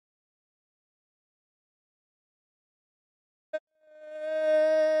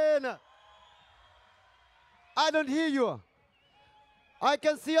I don't hear you. I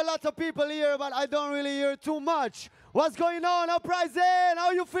can see a lot of people here, but I don't really hear too much. What's going on, Uprising? How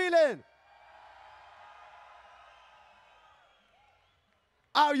are you feeling?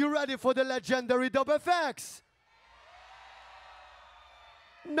 Are you ready for the legendary Dub FX?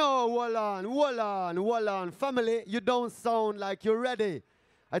 No, hold on. Family, you don't sound like you're ready.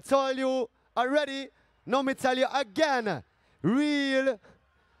 I told you already, now me tell you again. Real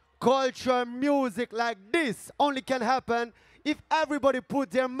culture music like this only can happen if everybody put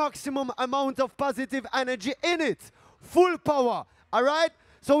their maximum amount of positive energy in it. Full power, all right?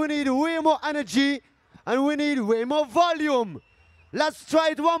 So we need way more energy and we need way more volume. Let's try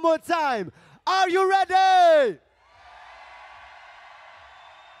it one more time. Are you ready?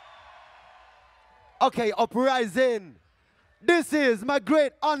 Okay, Uprising. This is my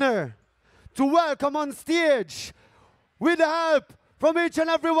great honor to welcome on stage, with the help from each and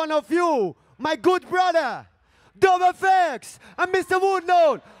every one of you, my good brother, Dub FX and Mr.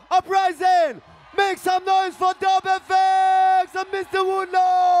 Woodnote. Uprising, make some noise for Dub FX and Mr.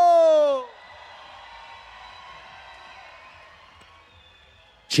 Woodnote.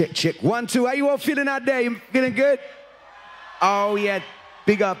 Check. 1, 2. How you all feeling out there? You feeling good? Oh, yeah.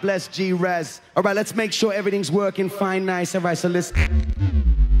 Big up, bless G-Rez. All right, let's make sure everything's working fine, nice. All right, so let's...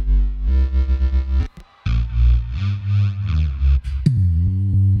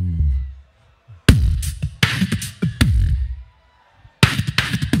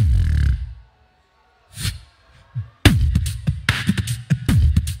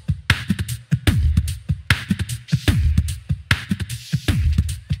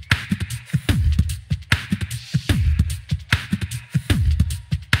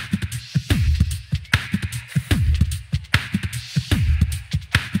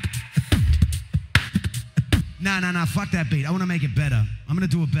 Nah, fuck that beat. I want to make it better. I'm going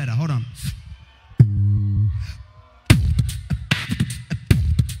to do it better. Hold on.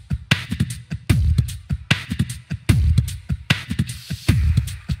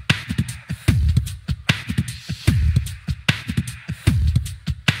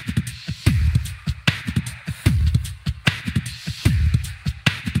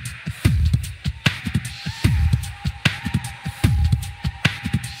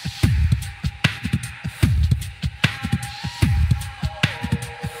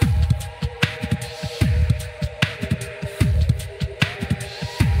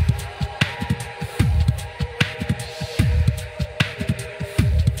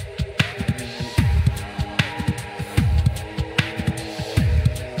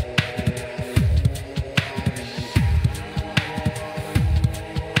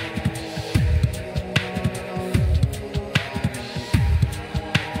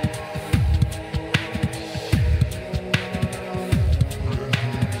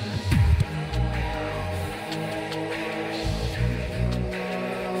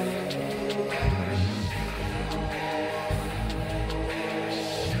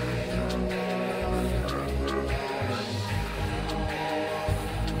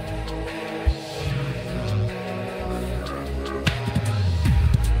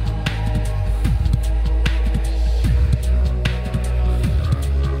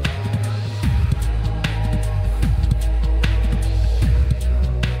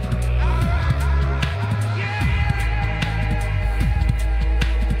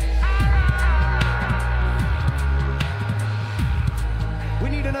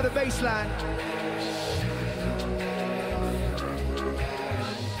 Baseline.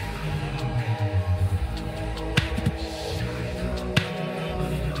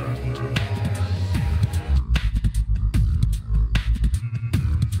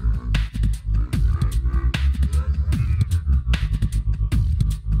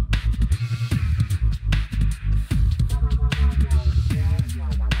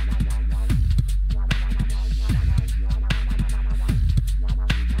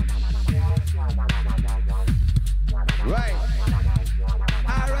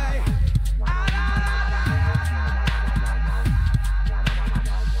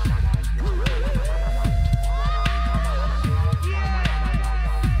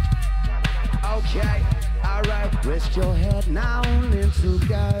 Rest your head now, little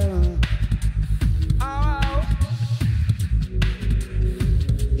girl. Oh,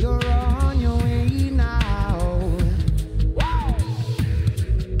 you're on your way now. Whoa.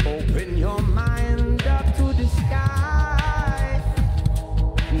 Open your mind up to the sky.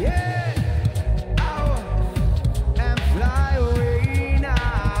 Yeah. Oh, and fly away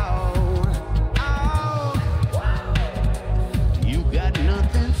now. Oh, you got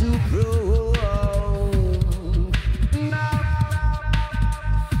nothing to prove.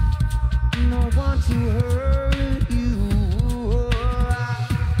 To hurt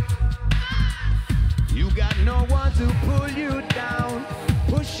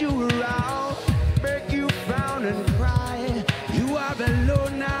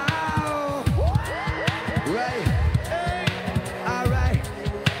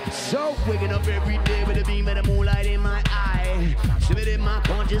my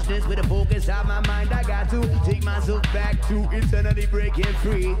consciousness with a focus on my mind. I got to take myself back to eternity, breaking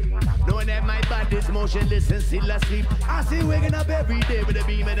free. Knowing that my body's motionless and still asleep. I see waking up every day with a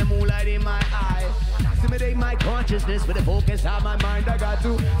beam of the moonlight in my eye. Stimulate my consciousness with a focus on my mind. I got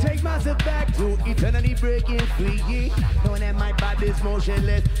to take myself back to eternity, breaking free. Knowing that my body's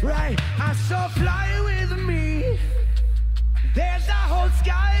motionless. Right, I saw fly with me. There's a whole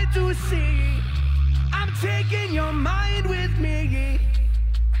sky to see. I'm taking your mind with me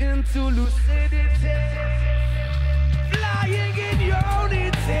into lucidity, flying in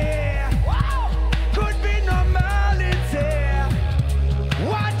unity. Wow. Could be normality.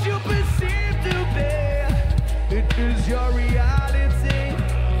 What you perceive to be, it is your reality.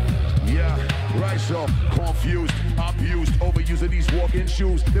 Yeah, right, so confused, abused, overusing these walking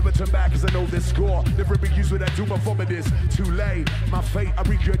shoes. Never turn back cause I know this score. Never be used when I do my form of this. Too late, my fate, I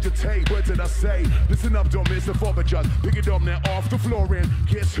regurgitate. What did I say? Listen up, don't miss the former just. Pick it up now off the floor and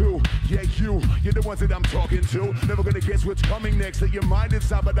guess who? Yeah, you're the ones that I'm talking to. Never gonna guess what's coming next. That your mind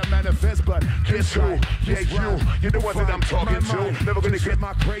inside but I manifest, but guess who? Yeah, you're the ones that I'm talking to. Never gonna get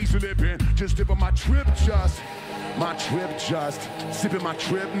my crazy living. Just dip on my trip just. My trip just. Sipping my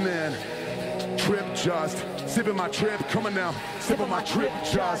trip, man. Trip just, sipping my trip, come on now, sip on my trip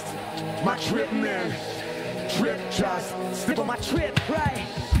just, my trip man, trip just, sip on my trip, right.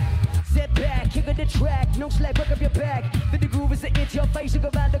 Sit back, kick on the track, no slack, work up your back. Then the groove is an itch your face,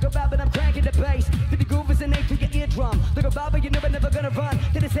 look around, but I'm cranking the bass. Then the groove is an ache to your eardrum. Look about, but you're never gonna run.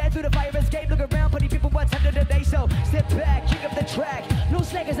 Then it's head through the fire escape, look around, putting people what's under the day. So sit back, kick up the track, no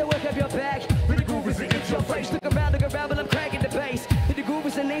slack as I work up your back. Then the groove is an itch your face, look around, but I'm cranking the bass. Then the groove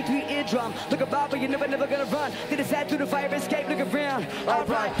is an ache to your eardrum. Look about, but you're never gonna run. Then it's head through the fire escape, look around.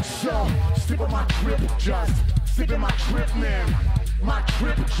 Alright, so, sip on my trip just, sipping my trip man. My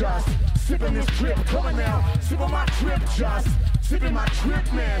trip just, sipping this trip, come on now, sip on my trip just, sipping my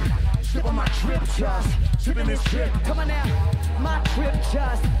trip man, sip on my trip just, sipping this trip, come on now, my trip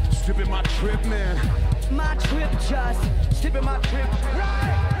just, sipping my trip man, my trip just, sipping my trip,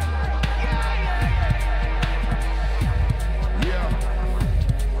 right, yeah.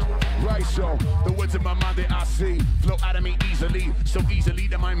 Right, so the words in my mind that I see flow out of me easily, so easily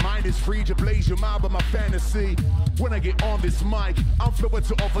that my mind is free to blaze your mind with my fantasy. When I get on this mic, I'm flowing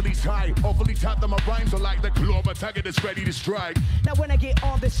to awfully high, awfully tight that my rhymes are like the claw tiger that's ready to strike. Now when I get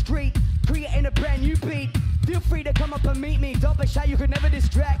on the street, creating a brand new beat, feel free to come up and meet me. Don't be shy, you could never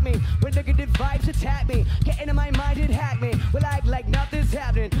distract me. When negative vibes attack me, get into my mind and hack me. Well, act like nothing's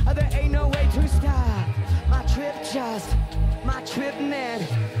happening, there ain't no way to stop. My trip just, my trip man.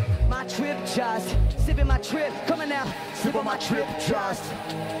 My trip just, sipping my trip, come on now. Sip on my trip just,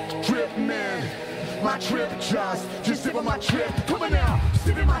 trip man. My trip just sip on my trip, come on now.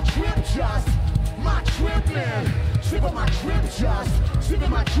 Sipping my trip just, my trip man. Sip on my trip just, sip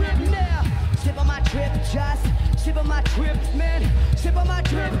on my trip now. Sip on my trip just, sip on my trip man. Sip on my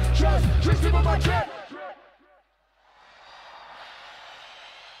trip just sip on my trip.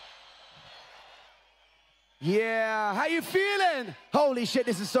 Yeah, how you feeling? Holy shit,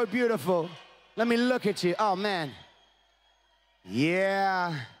 this is so beautiful. Let me look at you. Oh, man.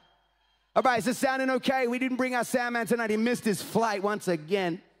 Yeah. All right, is this sounding okay? We didn't bring our sound man tonight. He missed his flight once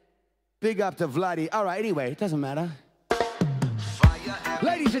again. Big up to Vladdy. All right, anyway, it doesn't matter.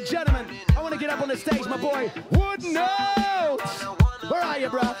 Ladies and gentlemen, I want to get up on the stage, my boy, Wood Notes. Where are you,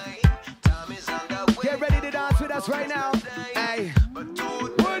 bro? Get ready to dance with us right now. Hey,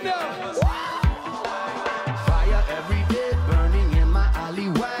 Wood Notes. Every day burning in my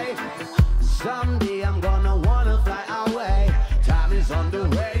alleyway. Someday I'm gonna wanna fly away. Time is on the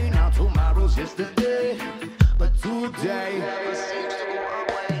way, now tomorrow's yesterday. But today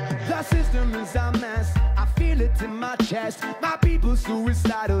the system is a mess. I feel it in my chest. My people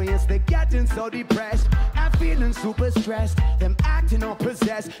suicidal, yes, they're getting so depressed. I'm feeling super stressed. Them acting all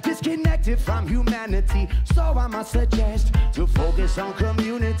possessed, disconnected from humanity. So I must suggest to focus on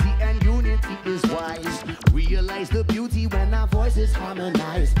community, and unity is wise. Realize the beauty when our voices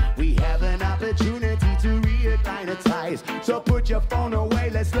harmonize. We have an opportunity to reignite ties. So put your phone away,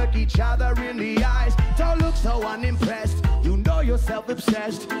 let's look each other in the eyes. Don't look so unimpressed, you know you're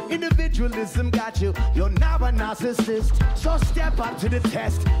self-obsessed. Individualism got you, you're now a narcissist. So step up to the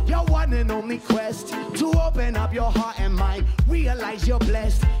test, your one and only quest to open up your heart and mind. Realize you're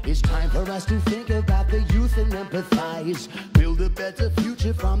blessed. It's time for us to think about the youth and empathize. Build a better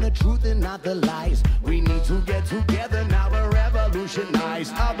future from the truth and not the lies. We need to get together now and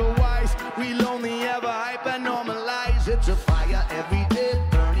revolutionize. Otherwise, we'll only ever hyper-normalize. It's a fire every day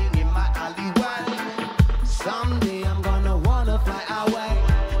burning in my alleyway. Someday I'm gonna wanna fly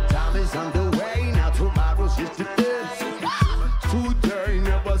away. Time is underway, now tomorrow's yesterday. Today today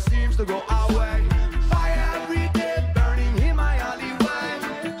never seems to go our way. Fire every day burning in my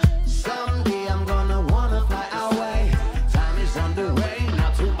alleyway. Someday I'm gonna wanna fly away. Time is on the way,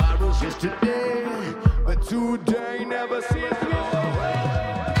 now tomorrow's just today. But today never seems to go away.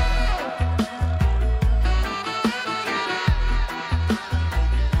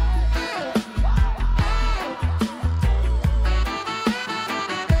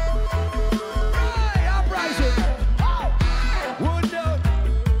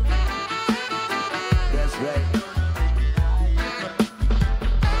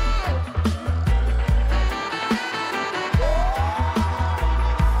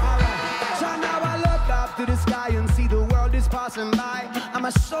 By. I'm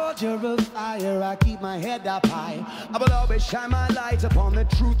a soldier of fire, I keep my head up high. I will always shine my light upon the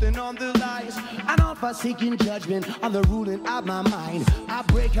truth and on the lies. I don't forsake judgment on the ruling of my mind. I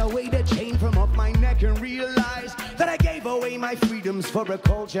break away the chain from off my neck and realize that I gave away my freedoms for a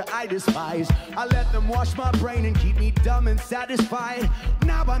culture I despise. I let them wash my brain and keep me dumb and satisfied.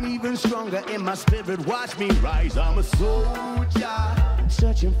 Now I'm even stronger in my spirit, watch me rise. I'm a soldier,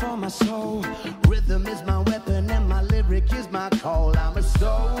 searching for my soul. Rhythm is my weapon and my lyric is my call. I'm a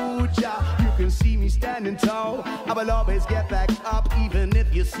soldier, you can see me standing tall. I will always get back up even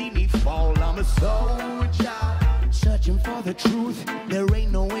if you see me fall. I'm a soldier, searching for the truth. There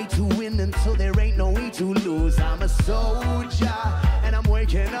ain't no way to win and so there ain't no way to lose. I'm a soldier and I'm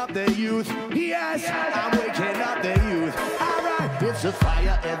waking up the youth. Yes, I'm waking up the youth. Alright, it's a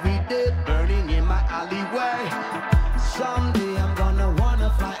fire every day burning in my alleyway. Someday I'm gonna wanna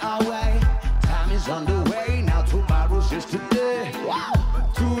fly away. Time is on the way, now tomorrow's just today. Wow.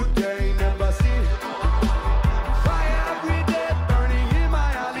 Today never see. Fire every day burning in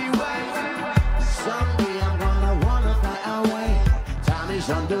my alleyway. Someday I'm gonna wanna fly away. Time is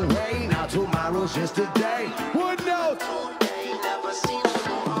on the way, now tomorrow's just today. Would know. Today never seems to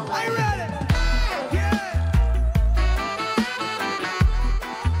go away. Are you ready?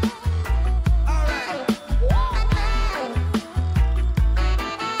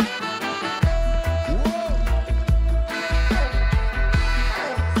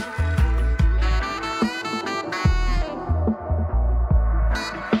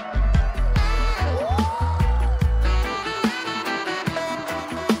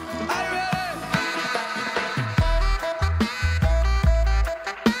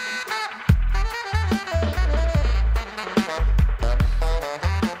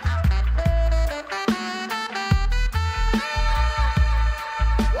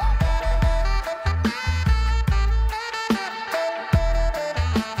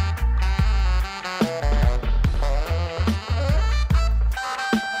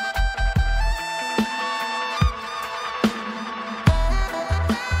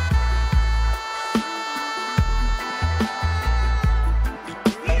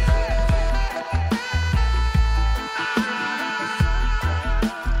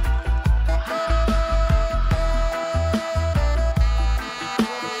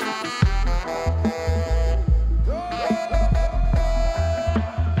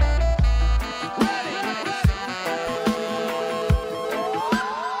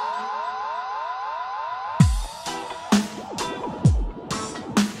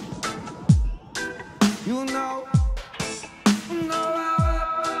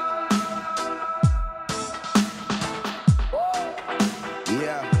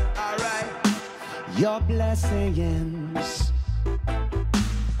 Your blessings,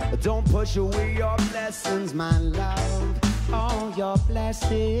 don't push away your blessings, my love. All your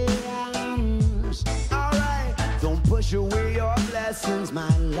blessings, alright. Don't push away your blessings,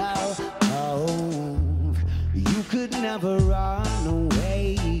 my love. Oh, you could never run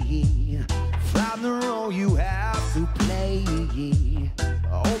away from the role you have to play.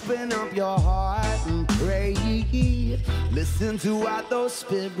 Open up your heart and pray. Listen to what those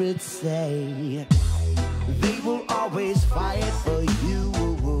spirits say. They will always fight for you,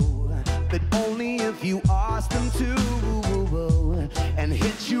 but only if you ask them to, and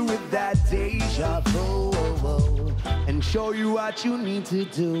hit you with that deja vu, and show you what you need to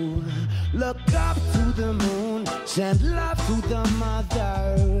do. Look up to the moon, send love to the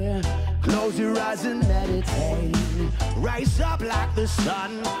mother. Close your eyes and meditate. Rise up like the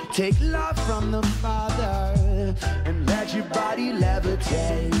sun. Take love from the Father and let your body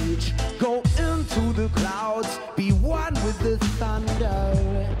levitate. Go into the clouds, be one with the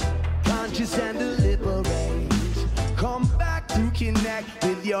thunder. Conscious and deliberate. Come back to connect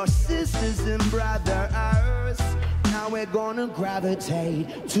with your sisters and brothers. Now we're gonna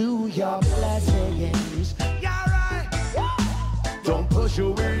gravitate to your blessings. Don't push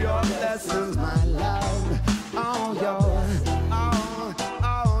away your blessings, my love. Oh,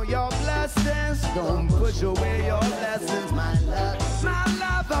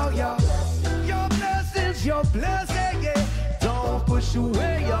 push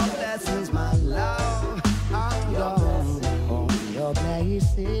away your blessings, my love. On your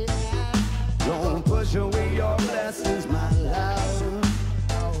blessings. Don't push away your blessings, my love.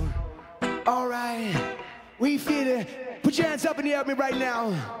 All right, we feel it. Put your hands up in the air with me right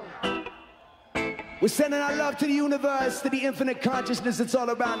now. We're sending our love to the universe, to the infinite consciousness that's all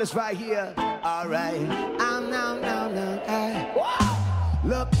around us right here. All right.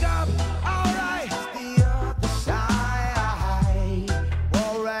 Look up. All right. The other side.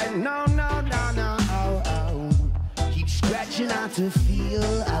 All right. No. Keep stretching out to feel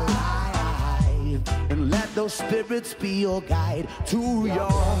alive, and let those spirits be your guide to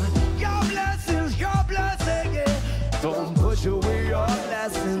your blessings, your blessing. Yeah. Don't push away your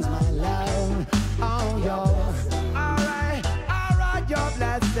blessings, my love. All right, your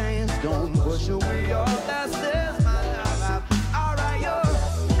blessings. Don't push away your blessings, my love. All right, your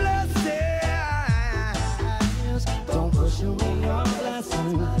blessings. Don't push away your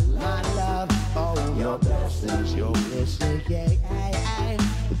blessings, my love. Oh, your blessings, yeah.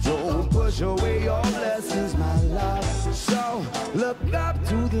 Don't push away your blessings, my love. So look up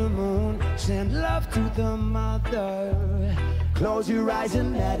to the moon, send love to the mother. Close your eyes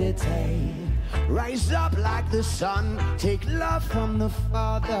and meditate. Rise up like the sun, take love from the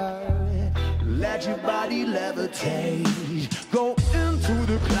Father. Let your body levitate. Go into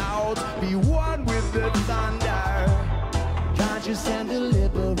the clouds, be one with the thunder. Conscious and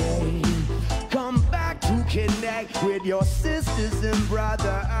deliberate. Come back to connect with your sisters and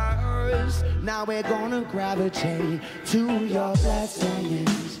brothers. Now we're gonna gravitate to your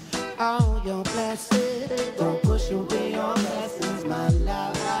blessings. Oh, your blessings. Don't push away your blessings, my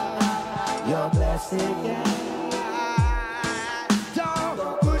love. Your blessing, yeah.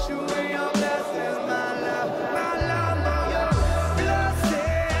 Don't push away your blessings, my love. Your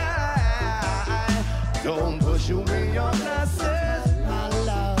blessing. Don't push away your blessings, my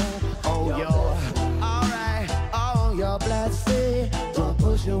love. Oh, alright. Oh, your blessing. Don't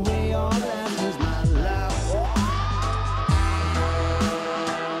push away your blessings, my love.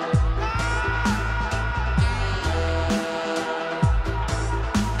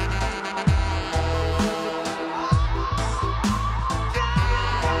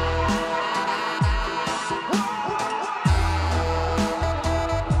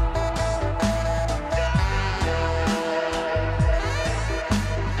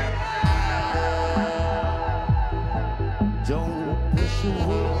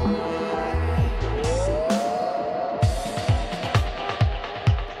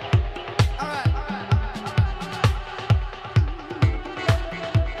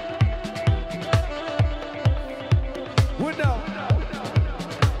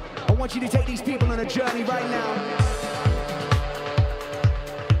 I want you to take these people on a journey right now.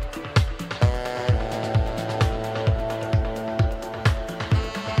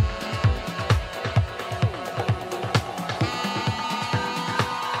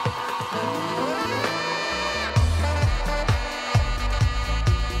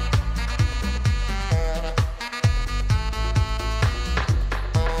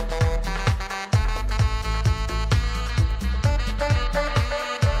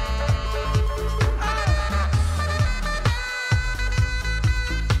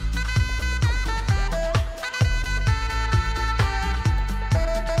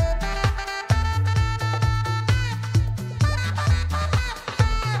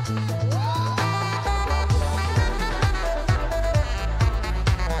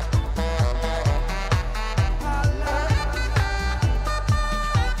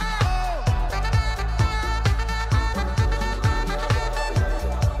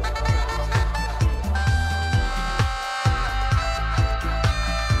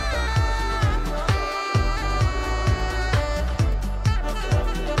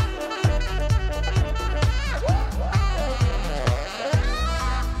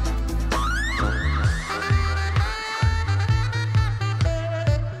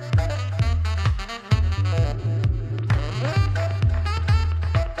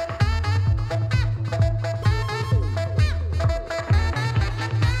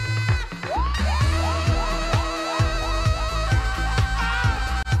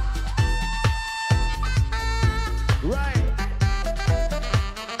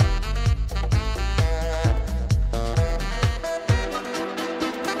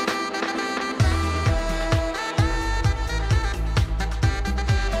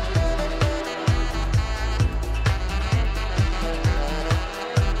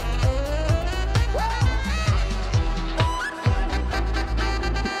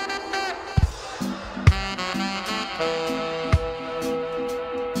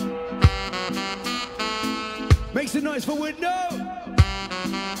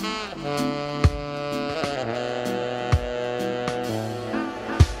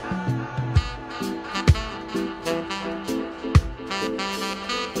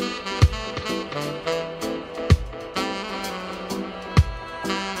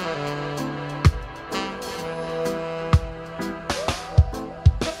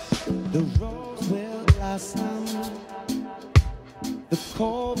 The rose will blossom, the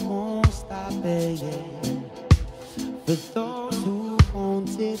cold won't stop it. For those who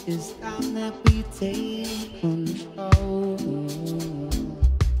want it, it's time that we take control.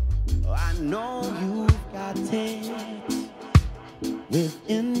 I know you've got it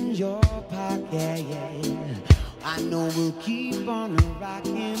within your pocket. I know we'll keep on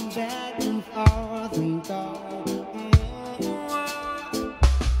rocking back and forth we go.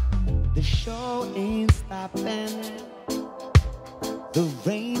 The show ain't stopping, the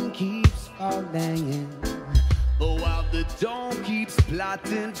rain keeps falling. But while the dawn keeps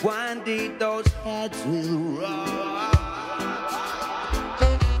plotting, one day those heads will roll.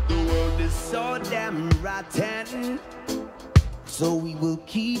 The world is so damn rotten, so we will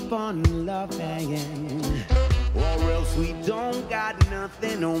keep on loving. Or else we don't got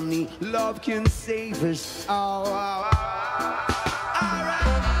nothing, only love can save us. Oh, oh, oh. Alright.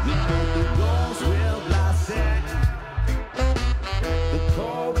 We know the rose will blossom, the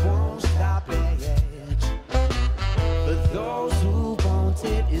cold won't stop it. For those who want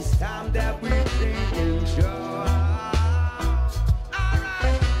it, it's time that we take control.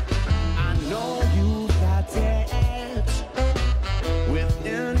 Alright. I know you got it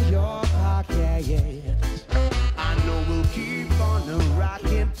within your pocket. I know we'll keep on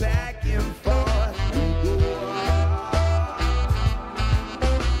rocking back and forth.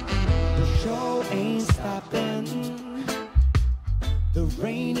 The show ain't stopping, the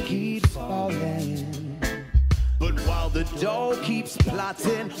rain keeps falling. But while the dough keeps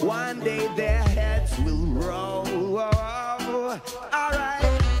plotting, one day their heads will roll.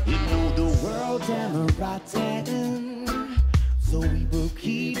 Alright, you know the world damn rotten, so we will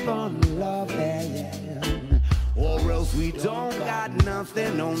keep on loving. Or else we don't got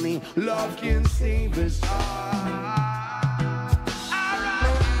nothing, only love can save us all.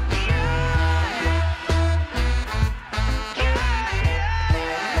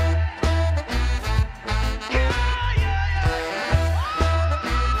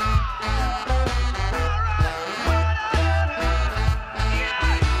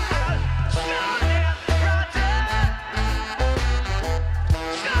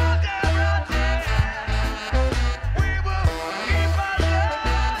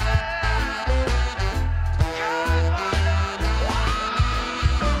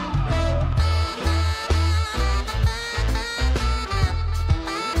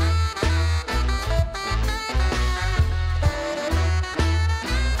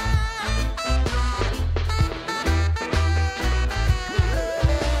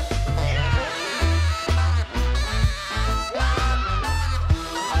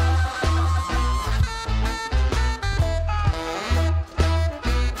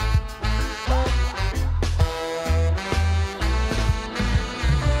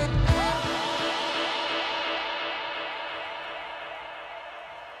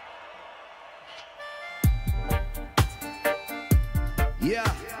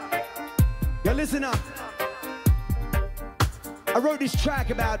 Listen up. I wrote this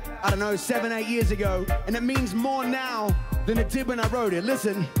track about, I don't know, 7, 8 years ago, and it means more now than it did when I wrote it.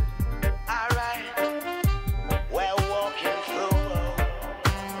 Listen. Alright, we're walking through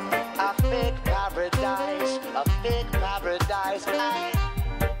a fake paradise, a fake paradise.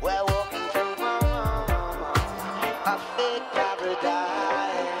 We're walking through a fake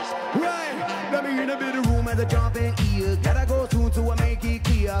paradise. Right, let me in a bit of room at the jumping ear. Gotta go soon to make it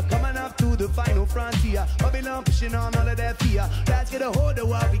clear. Coming up to the final frontier. Babylon pushing on all of that fear. Let's get a hold of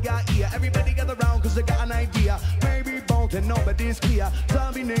what we got here. Everybody gather around cause they got an idea. Maybe both and nobody's clear.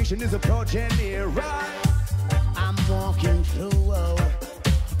 Zombie nation is approaching near. Right, I'm walking through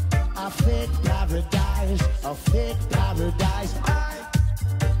a fake paradise, a fake paradise.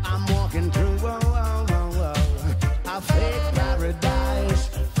 I'm walking through a fake paradise,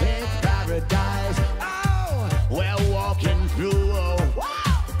 fake paradise. Oh, we're walking through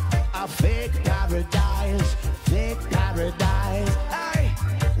a fake paradise, fake paradise. Hey,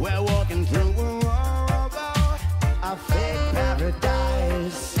 we're walking through a fake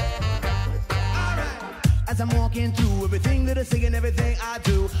paradise. Alright, as I'm walking through everything that I say and everything I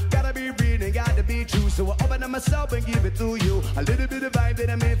do, gotta be real and gotta be true. So I open up myself and give it to you. A little bit of vibe that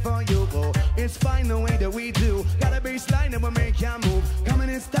I made for you. Oh, it's fine the way that we do. Got a baseline that will make you move. Come on,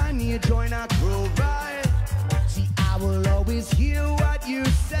 it's time you join our crew, right? See, I will always hear what you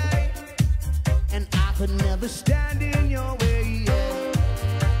say, and I could never stand in your way.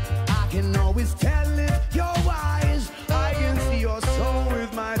 I can always tell if you're wise. I can see your soul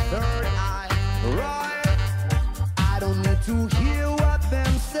with my third eye. Right? I don't need to hear what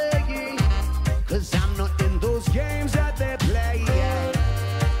them saying, cause I'm not in those games that they play.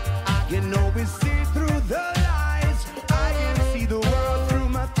 I can always see through the lies. I can see the world through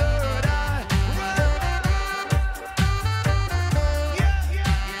my third eye.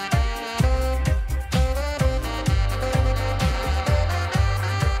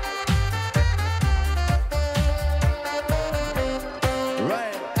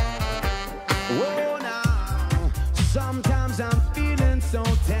 Right. Whoa, now. Sometimes I'm feeling so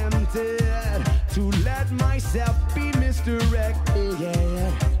tempted to let myself be misdirected,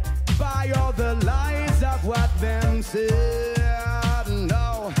 yeah, by all the lies of what them said.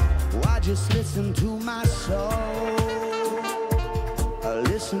 No, I just listen to my soul. I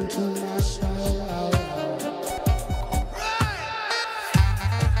listen to my soul.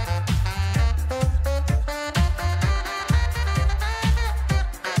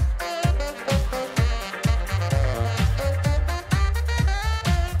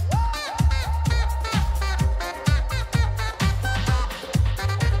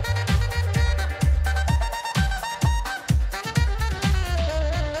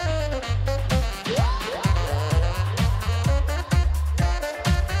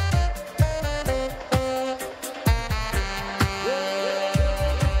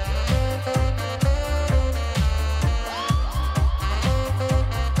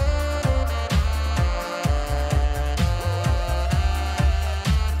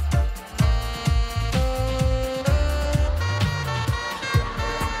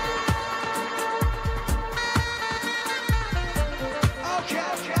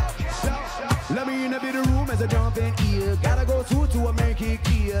 Let me in a bit of room as I jump in here. Gotta go through to make it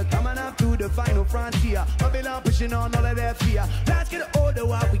clear. Coming up to the final frontier. Babylon pushing on all of that fear. Let's get an order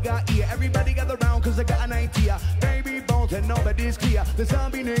what we got here. Everybody gather round cause I got an idea. Baby bones and nobody's clear. The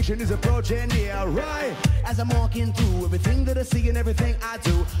zombie nation is approaching near. Right as I'm walking through everything that I see and everything I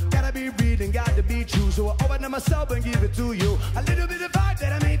do. Gotta be real and got to be true. So I open up myself and give it to you. A little bit of vibe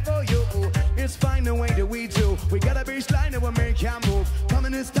that I made for you. It's fine the way that we do. We got a baseline that will make you move.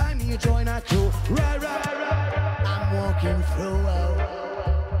 Coming this time and you join our crew. Right. I'm walking through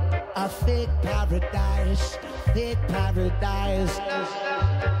a fake paradise, fake paradise.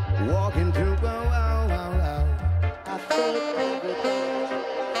 Walking through A fake paradise,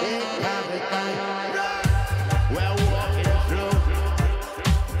 fake paradise. we're walking through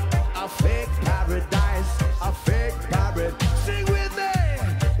a fake paradise, a fake paradise. Sing with me.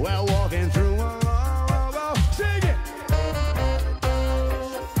 We're walking through. Sing it.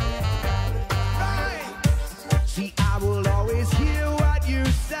 See, I will always hear what you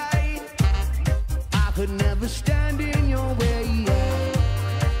say. I could never stand in your way.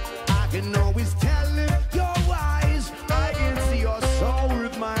 I can always tell if you're wise. I can see your soul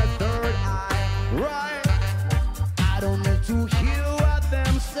with my third eye. Right? I don't need to hear what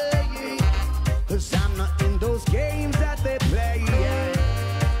them say, cause I'm not in those games that they play.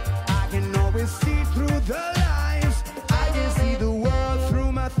 I can always see through the lies. I can see the world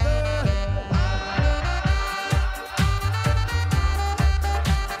through my third eye.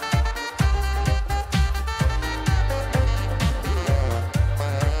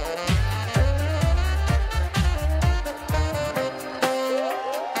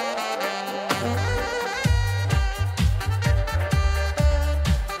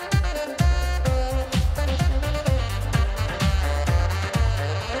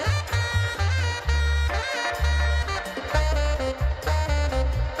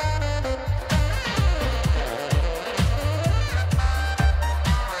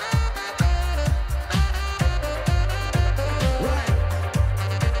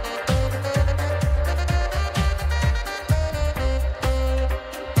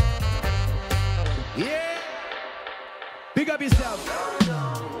 Yeah. Pick up yourself.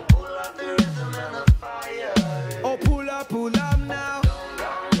 Pull up the rhythm and the fire. Oh, pull up now.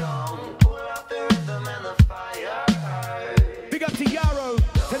 Pull up the rhythm and the fire. Big up to Yarrow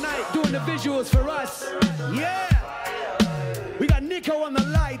tonight doing the visuals for us. Yeah. We got Nico on the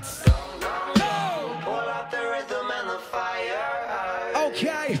lights. Go. Pull up the rhythm and the fire.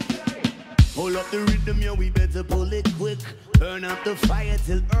 Okay. Pull up the rhythm, yeah, we better pull it quick. Burn up the fire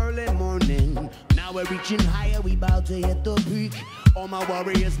till early morning. Now we're reaching higher, we about to hit the peak. All my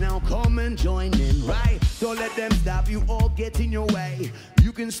warriors now come and join in, right? Don't let them stop you or get in your way.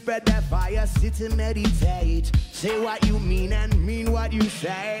 You can spread that fire, sit and meditate. Say what you mean and mean what you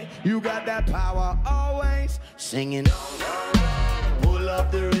say. You got that power always. Singing. Pull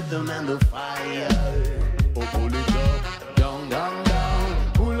up the rhythm and the fire. Oh, pull it up, down, down, down.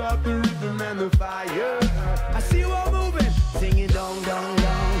 Pull up the rhythm and the fire. I see you all moving. Singing down, down,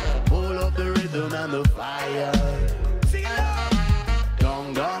 down. Pull up the rhythm and the fire. Sing it up.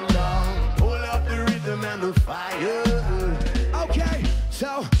 Down, down, down. Pull up the rhythm and the fire. Okay,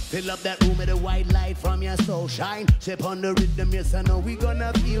 so Fill up that room with a white light from your soul shine. Step on the rhythm, yes I know we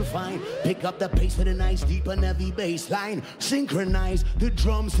gonna feel fine. Pick up the pace with a nice deep and heavy bass line. Synchronize the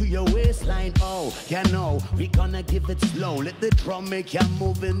drums to your waistline. Oh, you know, we gonna give it slow. Let the drum make you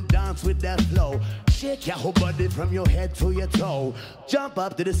move and dance with that flow. Shake your whole body from your head to your toe. Jump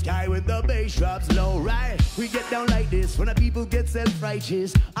up to the sky when the bass drops low, right? We get down like this when the people get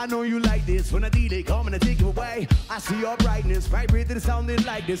self-righteous. I know you like this when the DJ come and take you away. I see your brightness, vibrate to the sounding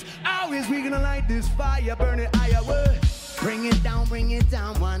like this. Always we gonna light this fire, burn it higher. Bring it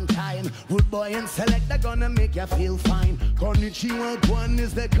down one time. Rude boy and selector gonna make you feel fine. Konnichiwa, one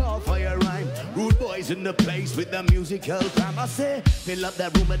is the call for your rhyme. Rude boys in the place with the musical crime. I say, fill up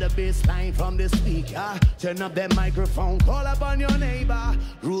that room with the bass line from the speaker. Turn up that microphone, call up on your neighbor.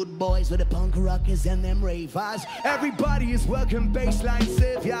 Rude boys with the punk rockers and them ravers. Everybody is welcome, bassline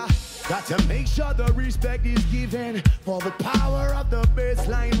savior. Got to make sure the respect is given for the power of the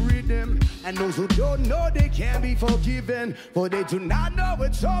bassline rhythm. And those who don't know, they can't be forgiven, for they do not know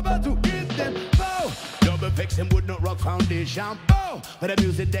it's over to hit them. Oh, double fix them would not rock foundation. Oh, but the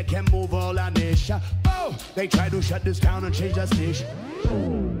music that can move all our nation. Oh, they try to shut this down and change the station,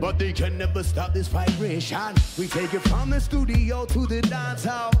 but they can never stop this vibration. We take it from the studio to the dance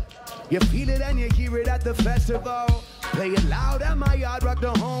hall. You feel it and you hear it at the festival. Play it loud at my yard, rock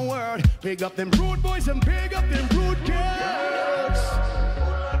the whole world. Big up them rude boys and big up them rude girls.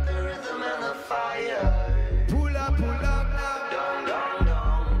 Pull up the rhythm and the fire. Pull up now. Down, down,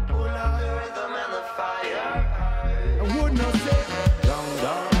 down. Pull up the rhythm and the fire. I would not say Down,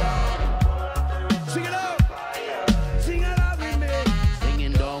 down, down. sing it out. Sing it out with me.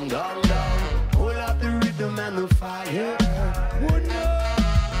 Singing down, down, down. Pull up the rhythm and the fire. Would not.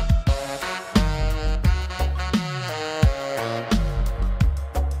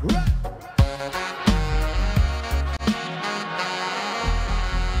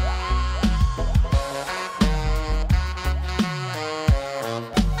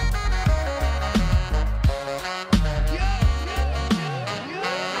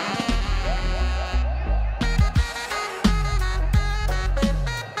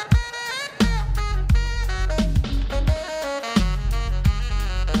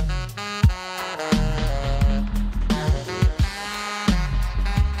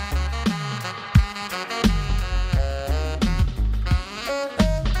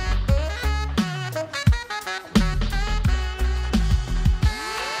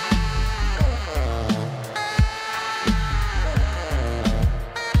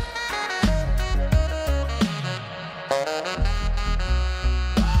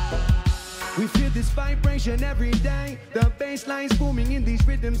 We feel this vibration every day. The bass line's booming in these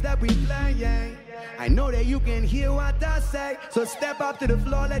rhythms that we play. I know that you can hear what I say, so step up to the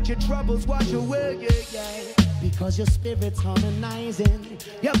floor, let your troubles wash away. Because your spirit's harmonizing,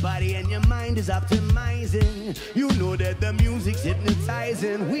 your body and your mind is optimizing. You know that the music's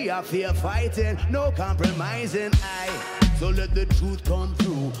hypnotizing. We are fair fighting, no compromising. So let the truth come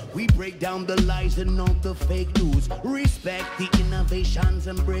through. We break down the lies and not the fake news. Respect the innovations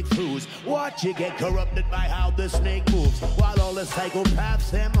and breakthroughs. Watch it get corrupted by how the snake moves, while all the psychopaths,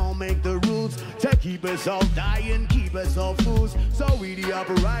 them all make the rules to keep us all dying, keep us all fools. So we the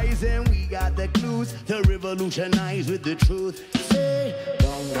uprising, we got the clues to revolutionize with the truth. Say,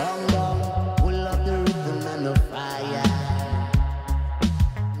 dong, dong, dong, pull up the rhythm and the fire.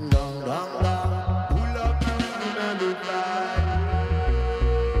 Dong, dong, dong, pull up the rhythm and the fire.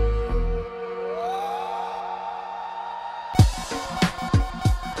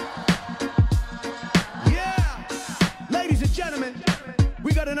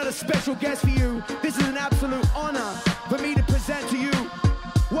 We got another special guest for you. This is an absolute honor for me to present to you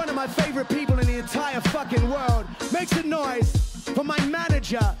one of my favorite people in the entire fucking world. Make some noise for my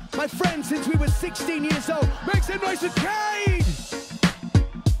manager, my friend since we were 16 years old. Make some noise for Cade!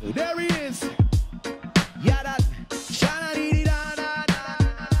 There he is. Yada, shana dee dee da da da.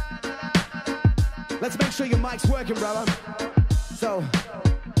 Let's make sure your mic's working, brother. So.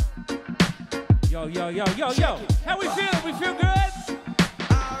 Yo. How we feeling? We feel good?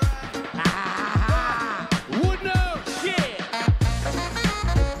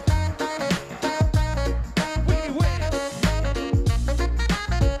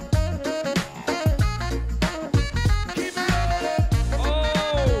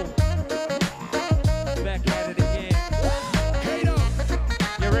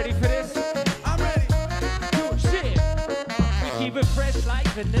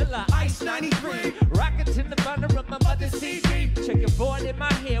 Vanilla Ice 93, rockets in the thunder of my mother's CD. Chicken boil in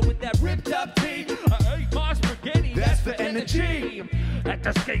my hair with that ripped up tea. I ate my spaghetti, that's for energy. At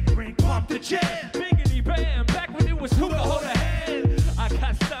the skate rink, pump the jam. Biggity bam, back when it was who to hold a hand. I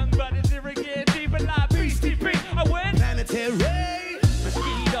got stung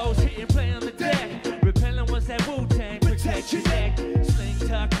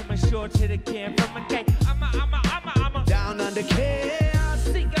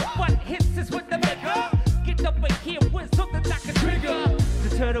what hits is what the maker. Get up and here with something that can trigger.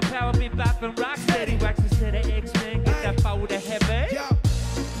 The turtle power be bop and rock steady. Wax instead of X-Men, get that forward heavy. Yeah.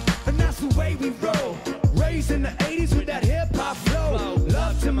 And that's the way we roll. Raised in the 80s with that hip-hop flow.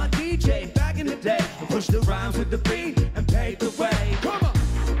 Love to my DJ back in the day. Push the rhymes with the beat and pave the way. Come on.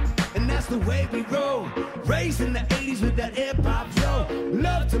 And that's the way we roll. Raised in the 80s with that hip-hop flow.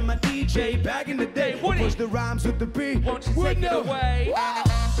 Love to my DJ back in the day. Push the rhymes with the beat. Won't you take it away?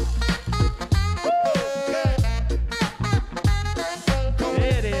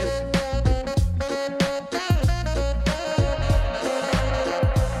 There it is.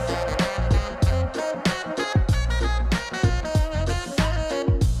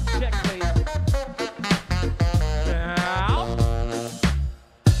 Check, please. Now,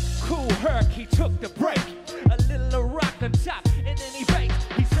 Cool Herc, he took the break. A little rock on top, and then he baked.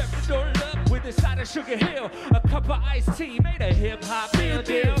 He served the door up with a side of Sugar Hill. A cup of iced tea made a hip-hop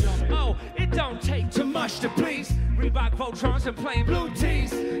deal. Oh, it don't take too much to please. Reebok Voltrons and plain blue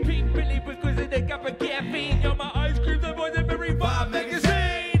tees. Pete Billy because they got a caffeine. Yo, my ice cream, the boys in every Vibe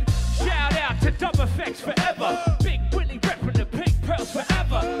magazine. Shout out to Double Effects forever. Big Willie repping the pink pearls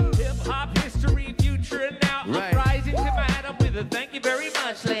forever. Hip-hop history, future, and now. Right. Uprising, tip my hat up with a thank you very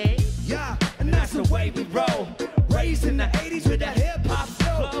much, Lee. Yeah, and that's the way we roll. Raised in the 80s with that hip-hop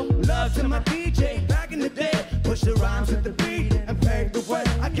flow. Love to my DJ back in the day. Push the rhymes with the beat and pave the way.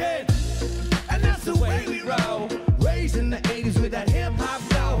 Again, and that's the way we roll. Raised in the 80s with that hip-hop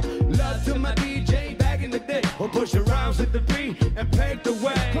flow. Love to my DJ back in the day. Or push the rhymes with the beat and pave the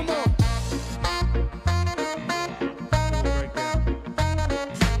way. Come on.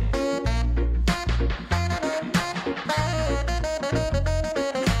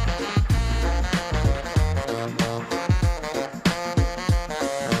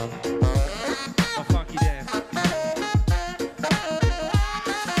 A funky dance.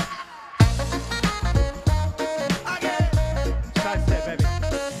 Side step, baby.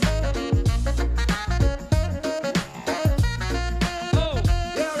 Oh,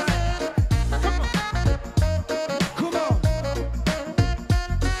 Yeah, right. come on. Come on.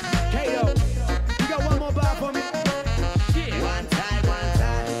 Kato, you got one more bar for me? Yeah. One time.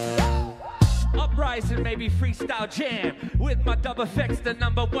 Uprising, maybe freestyle jam with my Double Effects, the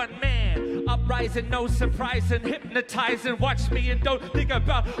 #1 man. Uprising, no surprising, hypnotizing. Watch me and don't think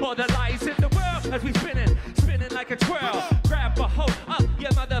about all the lies in the world as we spinning like a twirl. Grab a hold up, yeah,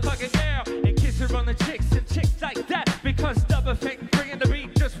 motherfucking girl, and kiss her on the chicks and chicks like that because Double Effects bringing the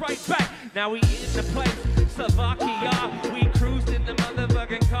beat just right back. Now we in the place, Slovakia. We cruised in the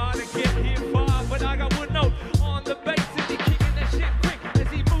motherfucking car to get here far, but I got one note on the bass and he kicking that shit quick as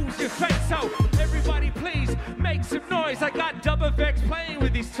he moves your face. So everybody please make some noise. I got Double Effects playing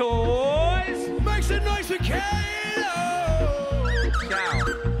with these toys. Make some noise for Kato.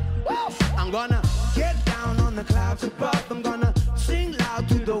 I'm gonna get down on the clouds above. I'm gonna sing loud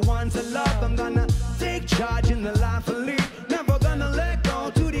to the ones I love. I'm gonna take charge in the life I lead. Never gonna let go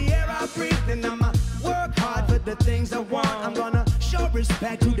to the air I breathe. And I'ma work hard for the things I want. I'm gonna show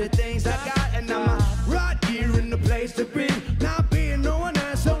respect to the things I got. And I'm right here in the place to be. Not being no one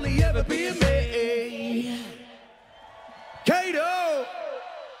else, only ever being me. Kato!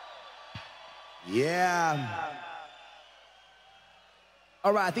 Yeah.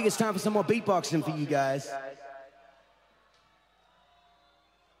 All right, I think it's time for some more beatboxing for you guys.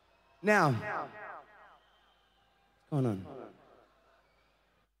 Now, what's going on?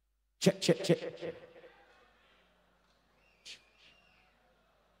 Check.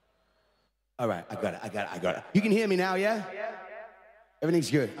 All right, I got it. You can hear me now, yeah? Everything's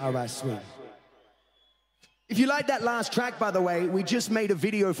good. All right, sweet. If you like that last track, by the way, we just made a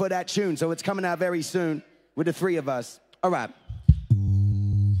video for that tune, so it's coming out very soon with the three of us. All right.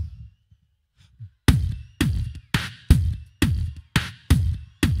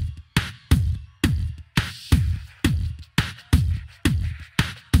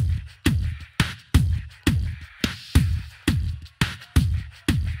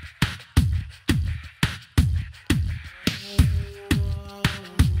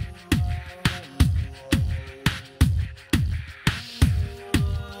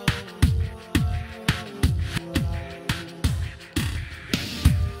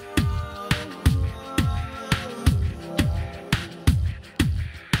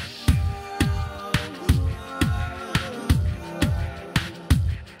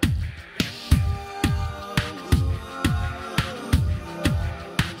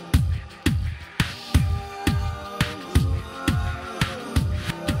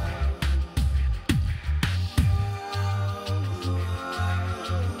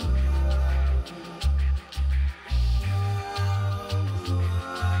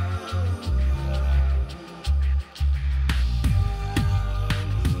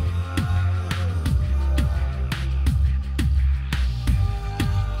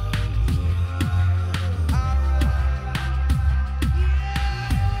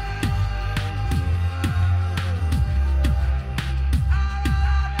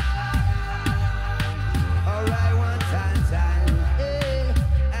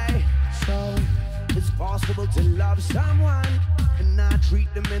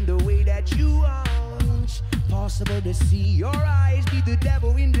 that you want. Possible to see your eyes be the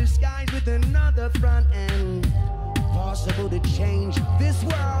devil in disguise with another front end. Possible to change this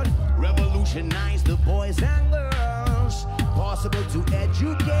world, revolutionize the boys and girls. Possible to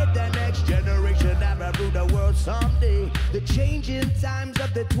educate the next generation that rule the world someday. The changing times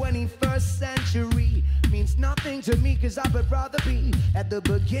of the 21st century means nothing to me, cause I would rather be at the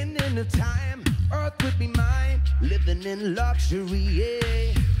beginning of time. Earth would be mine, living in luxury,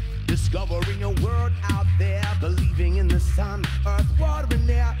 yeah. Discovering a world out there, believing in the sun, earth, water, and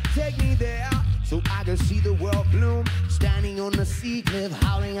air. Take me there, so I can see the world bloom. Standing on the sea cliff,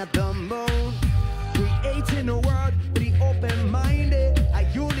 howling at the moon. Creating a world for the open-minded, a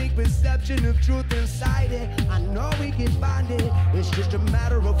unique perception of truth inside it. I know we can find it, it's just a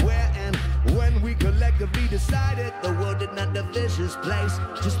matter of where and when we collectively decided. The world is not the vicious place,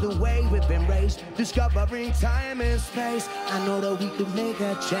 just the way we've been raised. Discovering time and space, I know that we could make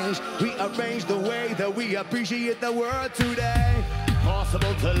a change. Rearrange the way that we appreciate the world today.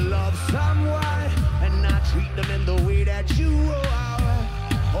 Possible to love someone and not treat them in the way that you are.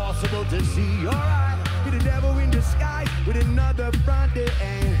 Possible to see your eye, be the devil in disguise with another front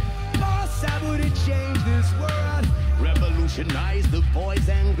end. Possible to change this world, revolutionize the boys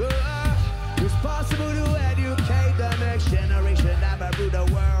and girls. It's possible to educate the next generation that rule the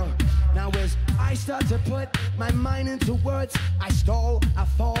world. Now as I start to put my mind into words, I stall, I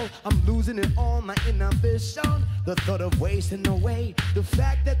fall, I'm losing it all, my inhibition. The thought of wasting away, the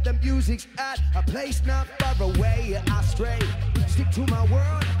fact that the music's at a place not far away. I stray, stick to my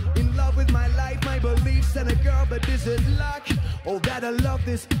word, in love with my life, my beliefs, and a girl, but this is luck. Oh, that I love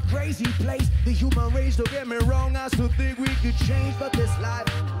this crazy place. The human race, don't get me wrong, I still think we could change, but this life,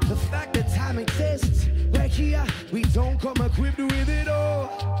 the fact that time exists, we're here, we don't come equipped with it all.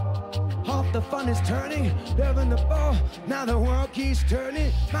 Half the fun is turning, living the ball. Now the world keeps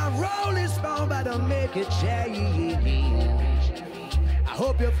turning. My role is found, but I'll make a change. I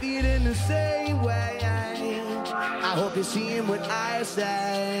hope you're feeling the same way. I hope you're seeing what I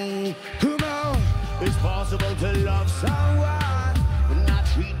say. Come on, it's possible to love someone, but not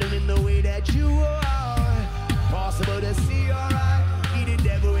treat them in the way that you are. Possible to see your eye, be the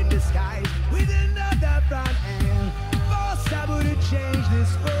devil in disguise with another front end. Possible to change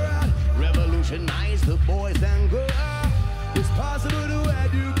this world, revolutionize the boys and girls. It's possible to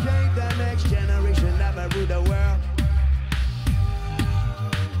educate the next generation that rule the world.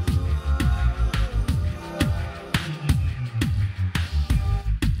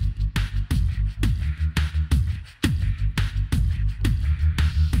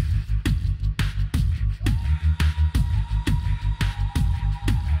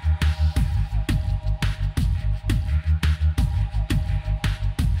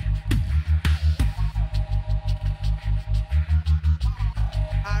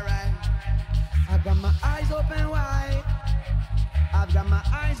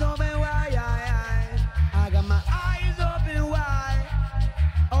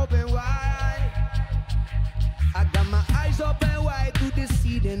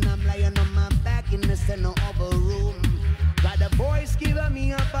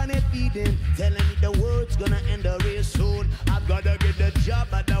 Telling me the world's gonna end real soon. I've gotta get the job,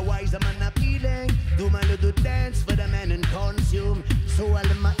 otherwise I'm unappealing. Do my little dance for the men and consume. So I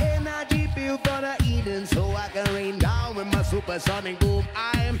let my energy feel for the Eden, so I can rain down with my supersonic boom.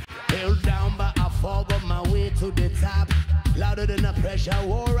 I'm held down by a fog on my way to the top. Louder than a pressure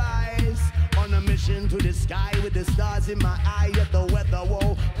war rise. On a mission to the sky with the stars in my eye. Yet the weather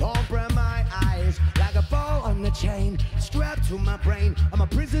won't compromise my eyes. Like a ball on the chain, strapped to my brain. I'm a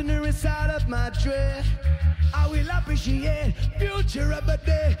prisoner inside of my dread. I will appreciate future of a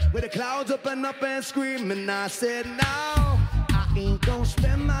day where the clouds open up and scream. And I said, no, I ain't gonna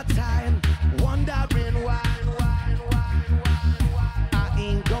spend my time wondering why. I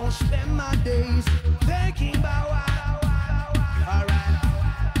ain't gonna spend my days thinking about why.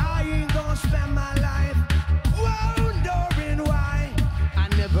 Spend my life wondering why I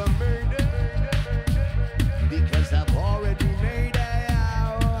never made it, because I've already made it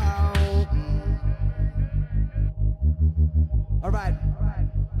out. Alright,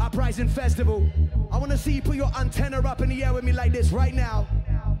 Uprising Festival. I want to see you put your antenna up in the air with me like this right now.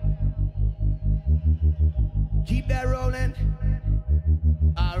 Keep that rolling.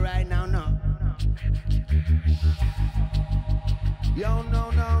 Alright, now, no. Yo, no.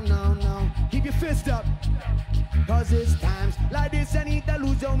 Keep your fist up. Cause it's times like this I need to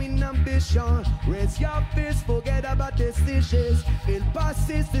lose your ambition. Raise your fist, forget about decisions. Feel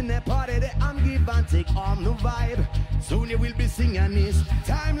persist in the party that I'm giving, take on the vibe. Soon you will be singing this.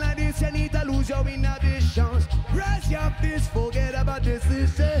 Time like this I need to lose your inhibitions. Raise your fist, forget about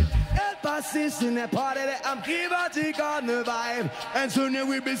decisions. Emphasis in that part of that I'm give or take on the vibe. And soon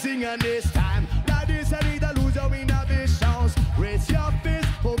we'll be singing this time. Now this I need to lose your in a visions. Raise your fist,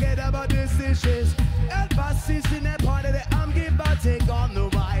 forget about decisions. Emphasis in that part of that I'm give or take on the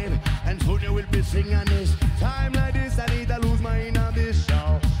vibe. And soon we'll be singing this time. Like this I need to lose my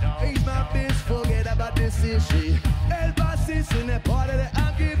inhibition. Raise my fist, forget about decisions. Emphasis in that part of that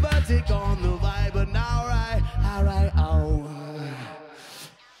I'm give or take on the vibe. But now alright, oh.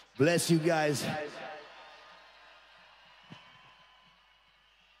 Bless you guys.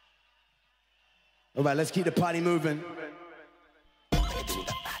 All right, let's keep the party moving.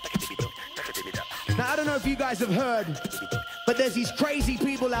 Now, I don't know if you guys have heard, but there's these crazy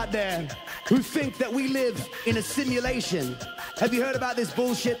people out there who think that we live in a simulation. Have you heard about this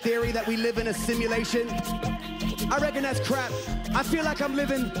bullshit theory that we live in a simulation? I reckon that's crap. I feel like I'm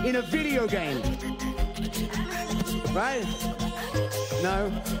living in a video game. Right?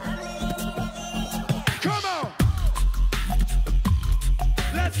 No? Come on!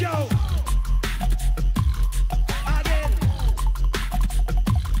 Let's go! Again!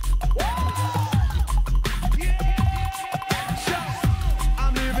 Yeah! So,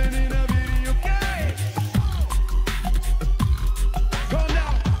 I'm living in a video game! Calm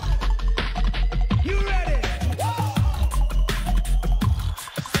down! You ready?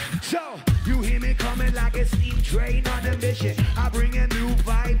 So, you hear me coming like a steam train on a mission. I bring a new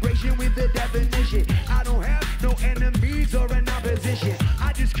vibration with the definition. I don't have no enemies or an opposition.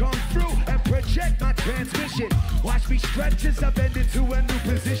 I just come through and project my transmission. Watch me stretch as I bend into a new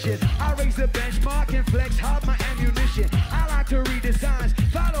position. I raise the benchmark and flex hard my ammunition. I like to read the signs,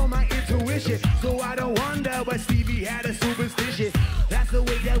 follow my intuition. So I don't wonder why Stevie had a superstition. That's the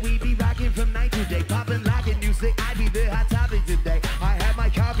way that we be rocking from night to day. Popping, locking music, I be the hot topic today. I have my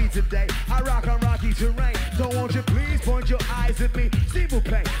coffee today. I rock on rocky terrain. So won't you please point your eyes at me? Steve will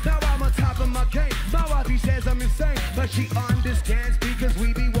pay. Now I'm on top of my game. My wife says I'm insane, but she understands because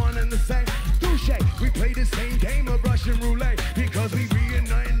we be one and the same. Touche, we play the same game of Russian roulette because we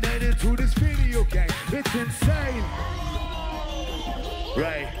reunited into this video game. It's insane.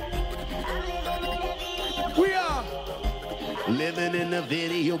 Right. We are living in a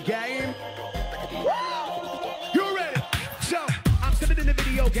video game. You ready? So, I'm stepping in the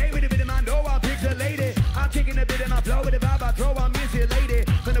video game with a bit of my know I'm pixelated. I'm taking a bit of my flow with the vibe I throw, I'm insulated.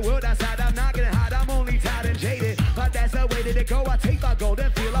 From the world outside, I'm not gonna hide, I'm only tired and jaded. But that's the way that it go, I take my gold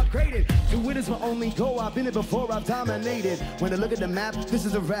and feel upgraded. To win is my only goal, I've been it before, I've dominated. When I look at the map, this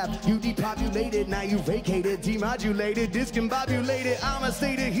is a rap. You depopulated, now you vacated, demodulated, discombobulated. I'ma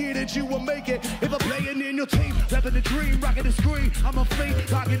stay to here that you will make it. If I'm playing in your team, rapping the dream, rocking the screen. I'm a fiend,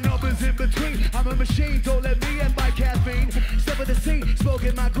 talking numbers in between. I'm a machine, don't let me and my caffeine. Step of the scene,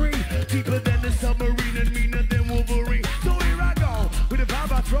 smoking my green. Deeper than the submarine and meaner than Wolverine. So here I go, with the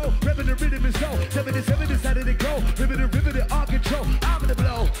vibe I throw, repping the rhythm and soul. 7 decided to go, rivet it, all control. I'm gonna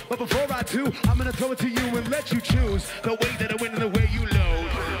blow, but before I do, I'm gonna throw it to you and let you choose the way that I win and the way you load.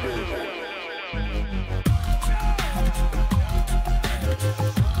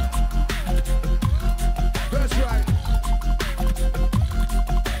 That's right.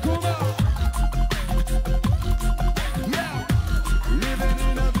 Come on. Yeah. Living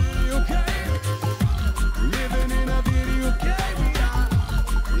in a video game. Living in a video game. We are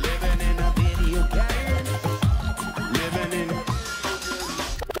living in a video game. Living in.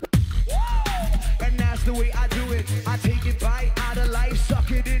 And that's the way I do it. I take it bite out of life, suck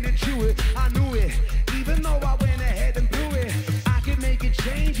it in and chew it. I knew it, even though I went ahead and blew it. I can make a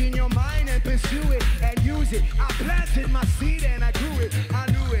change in your mind and pursue it and use it. I planted my seed and I grew it. I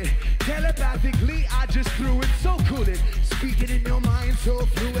knew it. Telepathically, I just threw it. So cool it. Speak it in your mind, so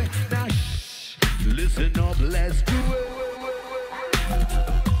fluid. Now shh, listen up, let's do it.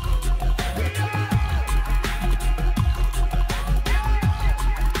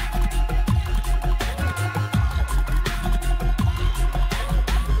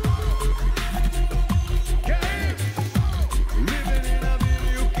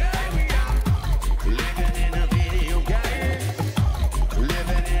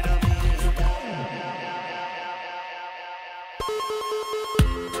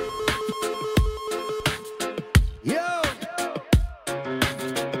 Yo!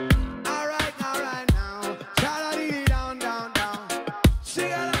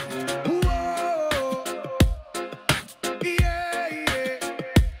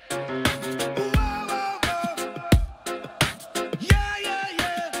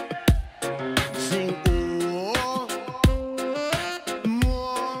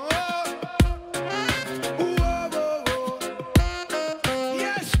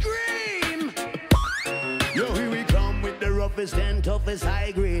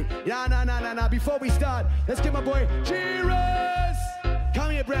 agree. Nah. Before we start, let's give my boy cheers.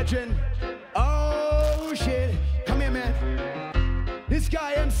 Come here, brethren. Oh, shit. Come here, man. This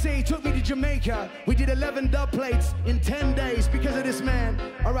guy, MC, took me to Jamaica. We did 11 dub plates in 10 days because of this man.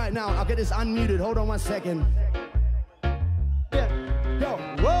 All right, now, I'll get this unmuted. Hold on 1 second. Yeah, go.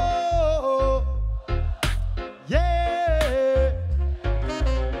 Whoa! Yeah!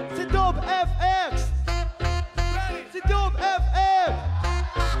 C'est Dub FX! C'est Dub FX!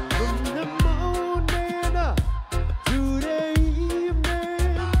 From the morning to the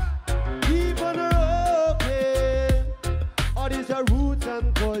evening, keep on rocking. All these are roots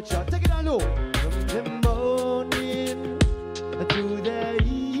and culture. Take it on low. From the morning to the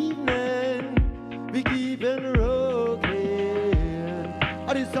evening, we keep on rocking.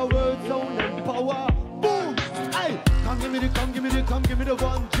 All these are words, sound and power. Boom! Hey! Come give me the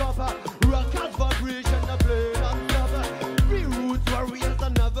one dropper. Rock as vibration, I play non-stopper. We roots warriors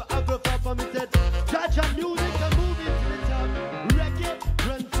and never ever fall for me. Said, judge and music and move it to the top. Reggae,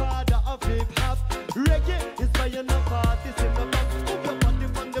 grandfather of hip-hop. Reggae is fire no parties in the box. Move your body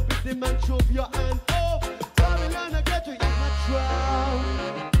from the rhythm and show your hand. Oh, Babylon, I get you in the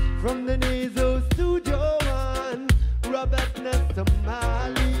trap. From the nasal studio one, Robert Nesta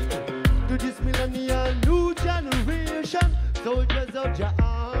Mali, to this millennial new generation, soldiers of your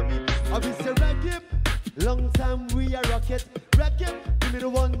army. Obviously reggae, long time we are rocket. Reggae, give me the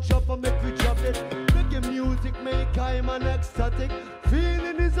one drop and make we drop it. Reggae music make I'm an ecstatic.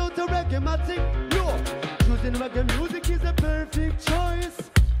 Feeling is out of reggae-matic. Yo, choosing reggae music is a perfect choice.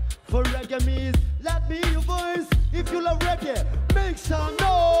 For reggae means, let me hear your voice. If you love reggae, make some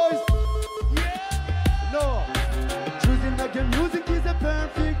noise. Yeah. No, choosing reggae music is a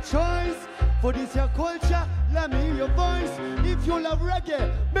perfect choice. For this your culture, let me hear your voice. If you love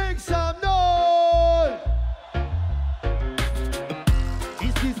reggae, make some noise.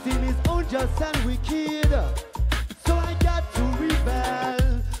 This system is unjust and wicked, so I got to rebel.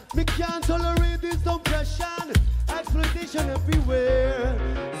 Me can't tolerate this oppression, exploitation everywhere.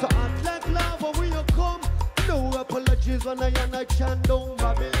 So act like love when you come. No apologies when I can down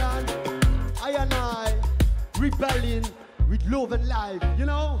Babylon. I and I rebelling with love and life, you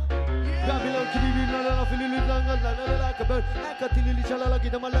know? Babylon can be la feeling like a bird. I got to lily chalala,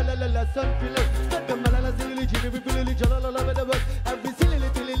 get them a la sun feeling. Set them a la silly chili, we feel lily chalala with the bird. Every silly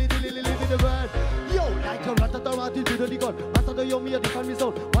with the bird. Yo, like a ratatarati to the gun. Ratata yo me a different me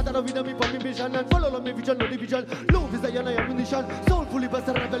sound. Ratata with me for me mission and follow me vision, no division. Love is a yana ammunition. Soulfully bust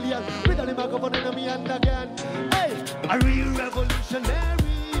a rebellion. With the mark of an enemy and again. Hey, a real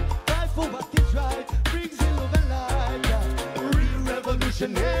revolutionary. Fight for what is right. Brings in love and light. Real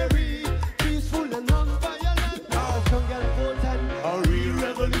revolutionary. Peaceful and non-violent. Strong and potent. A real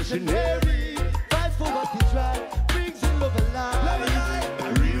revolutionary. Fight for what is right. Brings in love and light. A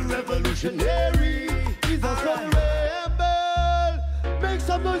real revolutionary. He's a son rebel. Make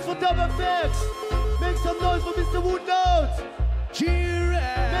some noise for Dub FX. Make some noise for Mr. Woodnote. Cheers.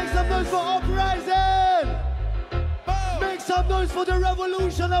 Make some noise for Uprising. Make some noise for the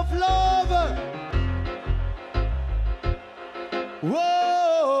revolution of love.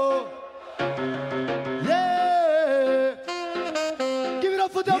 Whoa. Yeah. Give it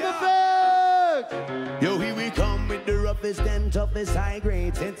up for Dub FX. Yo, here we come with the roughest and toughest high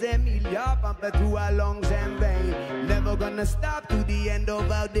grade. Since Emilia pumping through our lungs and veins. Never gonna stop to the end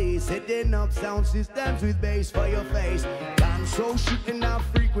of our days. Setting up sound systems with bass for your face. Console shooting our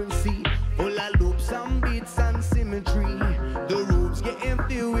frequency. Full of loops and beats and symmetry. The room's getting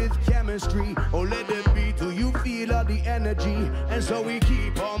filled with chemistry. Oh, let it be till you feel all the energy. And so we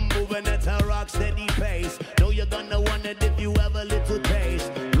keep on moving at a rock steady pace. Know you're gonna want it if you have a little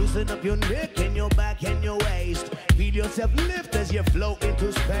taste. Loosen up your neck and your back and your waist. Feel yourself lift as you float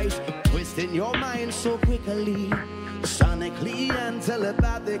into space. Twisting your mind so quickly. Sonically and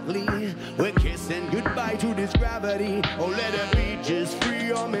telepathically, we're kissing goodbye to this gravity. Oh, let it be just free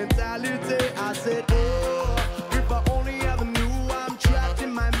your mentality. I said, oh, if I only ever knew I'm trapped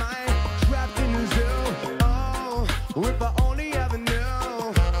in my mind, trapped in the zone. Oh, if I only ever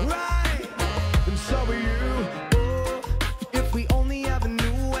knew, right? And so are you. Oh, if we only ever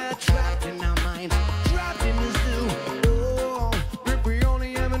knew we're trapped in our mind, trapped in the zoo. Oh, if we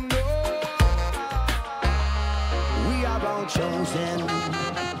only ever knew. We are all chosen.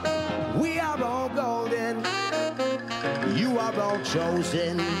 We are all golden. You are all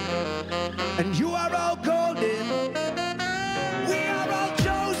chosen. And you are all golden. We are all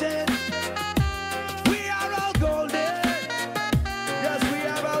chosen. We are all golden. Yes, we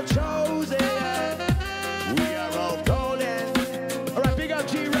are all chosen. We are all golden. All right, big up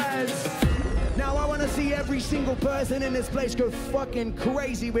G-Rez. Now I want to see every single person person in this place go fucking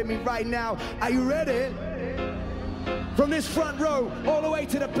crazy with me right now. Are you ready? From this front row all the way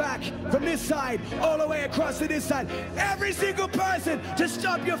to the back, from this side all the way across to this side. Every single person, just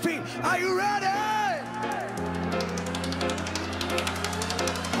stomp your feet. Are you ready?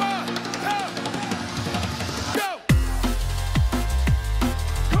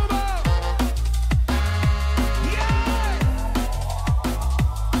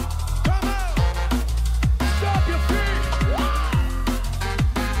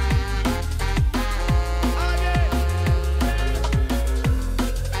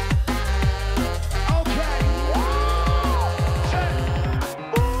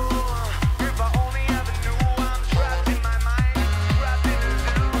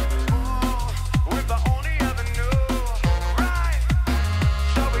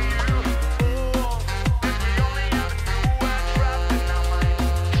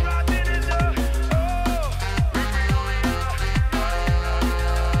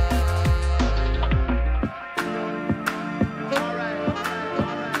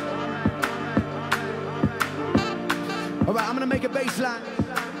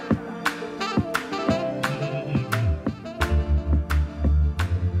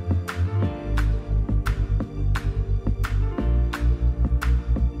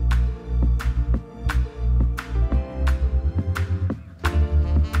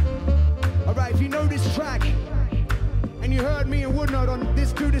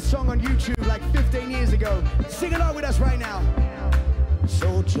 Song on YouTube like 15 years ago. Sing along with us right now.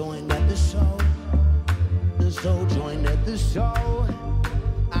 So joined at the show. The soul joined at the show.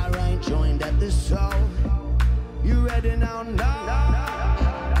 Alright, joined at the show. You ready now?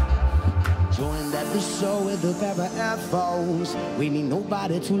 Joined at the show with a pair of headphones. We need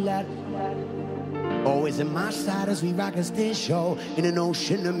nobody to let. Always in my side as we rock a stage show. In an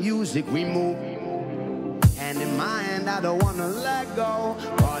ocean of music we move. And in my hand I don't wanna let go.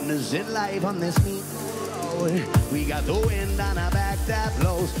 Partners in life on this meet road. We got the wind on our back that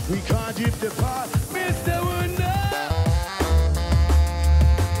blows. We can't drift apart, Mr. Wonder.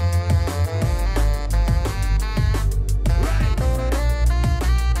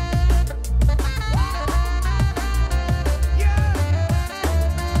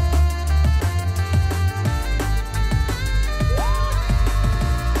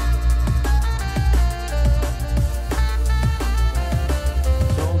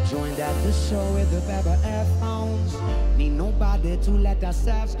 To let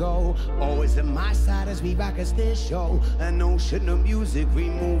ourselves go. Always on my side as we rock a stage show. An ocean of music, we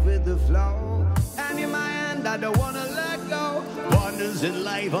move with the flow. And in my hand, I don't wanna let go. Partners in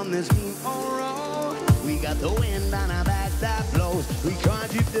life on this mean road. We got the wind on our back that blows. We can't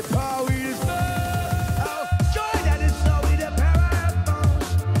keep the power, we just oh, joy that is so with a pair of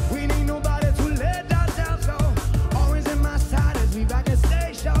headphones. We need nobody to let ourselves go. Always in my side as we rock a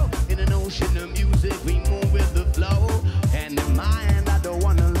stage show. In an ocean of music, we move with the flow. And in my hand, I don't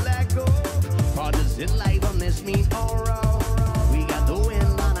wanna let go. Partners in life on this mean road. We got the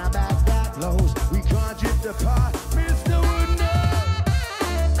wind on our back that blows. We can't drift apart, Mr. Wonder.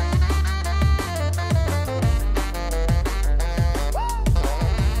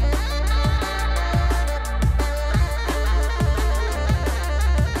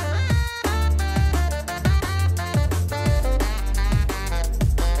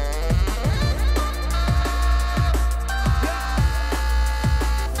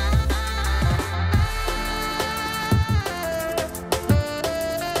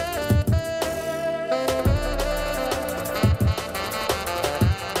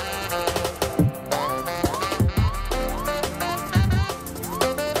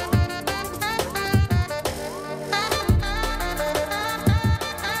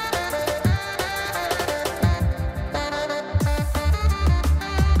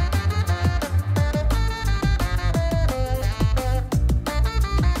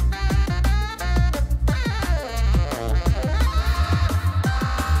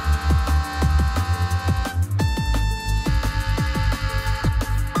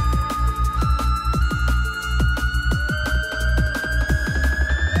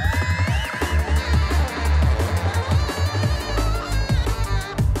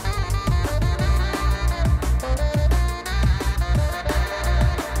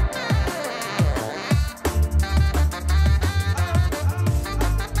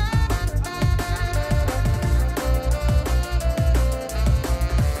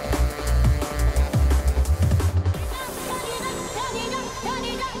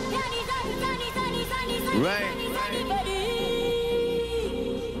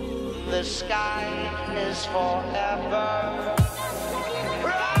 The sky is forever.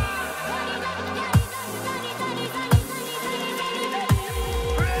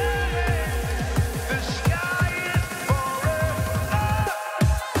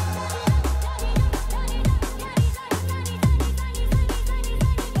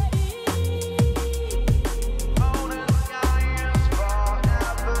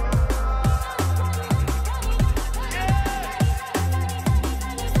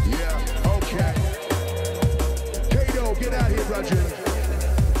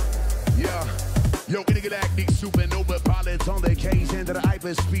 It's on the case, into the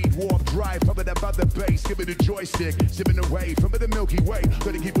hyperspeed warp drive, pumping above the bass, give it a joystick, zipping away from the Milky Way.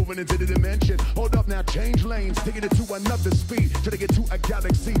 Gonna keep moving into the dimension. Hold up now, change lanes, taking it to another speed, trying to get to a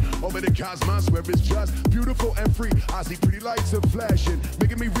galaxy over the cosmos where it's just beautiful and free. I see pretty lights are flashing,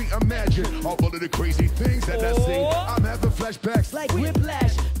 making me reimagine all of the crazy things that I see. I'm having flashbacks like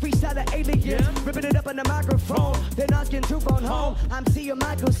whiplash, freestyle the aliens, ripping it up on the microphone, then asking to phone home. I'm seeing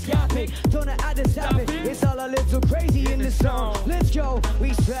microscopic, don't know how to stop it. It's all a little crazy in the song. Let's go,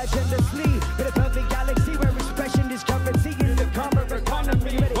 we stretch in the sleep, in a perfect galaxy where expression is currency in the common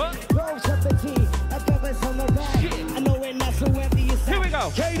economy. Rose up the tea, that covers on the back. I know we're not so empty. Here we go.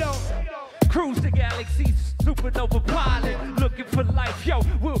 Kato. Cruise the galaxy, supernova pilot, looking for life, yo,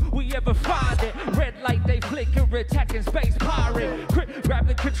 will we ever find it? Red light, they flicker, attacking space pirate. Grab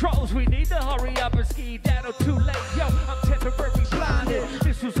the controls, we need to hurry up and ski down or too late, yo, I'm temporarily blinded.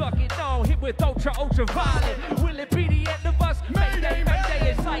 This was lucky, no, hit with ultraviolet. Will it be the end of us? Mayday,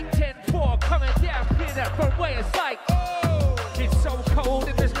 mayday, it's like 10-4, coming down, hit that runway, it's like, oh, it's so cold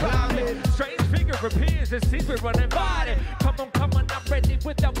in this climate. Strange figure appears, it seems we're running by it. Come on, I'm ready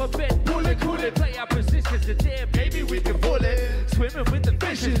with our bed. Pull it, play our positions, and then maybe we can pull it. Swimming with the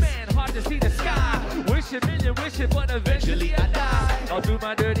fishes, man, hard to see the sky. Wish a million wishes, but eventually I die. I'll do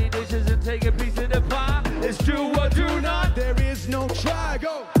my dirty dishes and take a piece of the pie. It's true or do not, there is no try,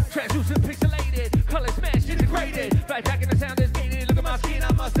 go. Translucent, pixelated, color smashed, integrated. Right back in the sound is gated. Look at my skin,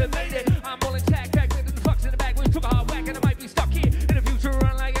 I must have made it. I'm all intact, back with the fucks in the back. We took a hard whack and I might be stuck here in the future,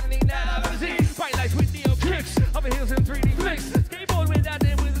 unlike anything that I've ever seen. Bright lights with neo kicks, upper heels and 3D flicks. Skateboard without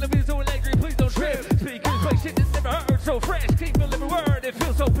them with the visual electric, please don't trip. Speakers play shit that's never heard, so fresh. Keep the living word, it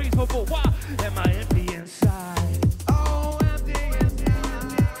feels so peaceful, but why am I empty inside? Oh, empty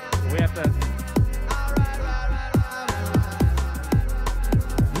inside. We have to.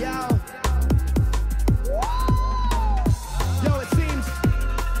 Yo, it seems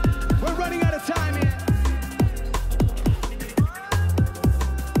we're running out of time here.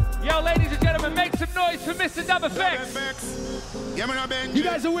 Yo, ladies and gentlemen, make some noise for Mr. Dub Effects. You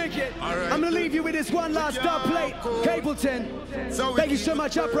guys are wicked. Right. I'm gonna leave you with this one last dub plate. Capleton. So thank you so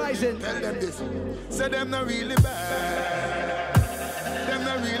much, Uprising. Tell them this. Say them not really bad. Them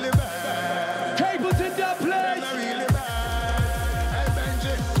not really bad. Capleton dub plate. Them not really bad. Hey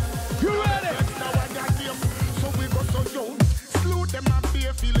Benji. You ready? Now I got them. So we go so down. Slew them and be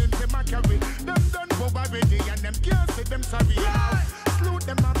feelings them a carry. Them done go already and them can't say them sorry. Right. Slew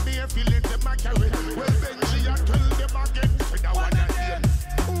them and be feelings them a carry. Well Benji I tell them again. One of them.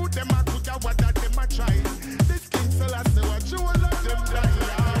 Who them a good at what that them a try. This king still has to watch you all of them die.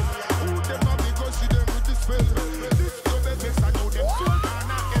 Who them a because see them with this spell. This club effects I know them so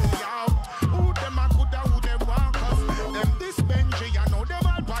gonna hell ya. Who them a good at who them want cause. Them this Benji I know them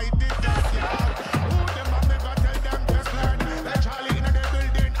all bite it that ya. Who them a never tell them just learn. Like Charlie in the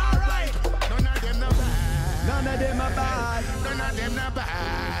building. Alright. None of them not bad. None of them are bad. None of them not bad.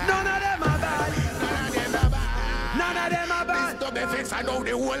 None of them are bad. None of them not bad. None of them are bad. Stop the fix, I know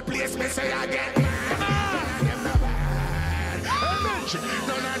the whole place, me say again. None of them not bad.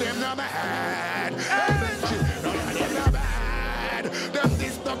 None of them not bad. None of them not bad. Them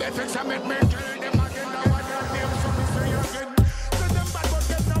this stop the fix, I make me tell them again. Now what their names, so me say again. Say them bad, but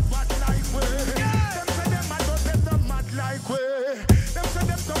them not bad like we. Them say them mad, but them not mad like we. Them say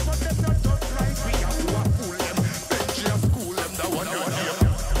them tough, but them not tough like we. Have to a fool them, Benji a school them, that one your name.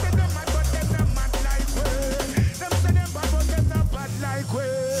 Say them mad, but them not mad like we. Them say them bad, but them not bad like we.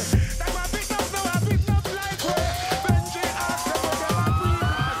 Them a big enough, now a big enough like we. Benji ask them, but them a free.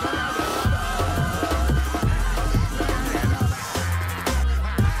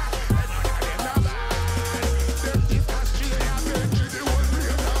 Them is Australia, Benji, the whole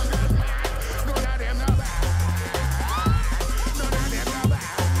place again. None of them not bad. None of them not bad.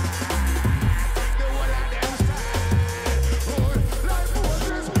 The whole of them sad. Oh, like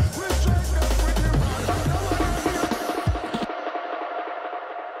Moses, we strike them with the rod.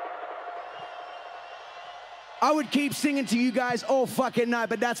 I would keep singing to you guys all fucking night,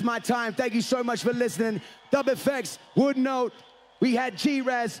 but that's my time. Thank you so much for listening. Dub Effects, Wood Note, we had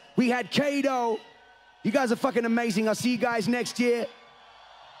G-Rez, we had Kato. You guys are fucking amazing. I'll see you guys next year.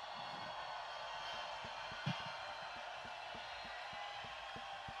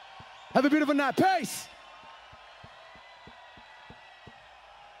 Have a beautiful night. Peace.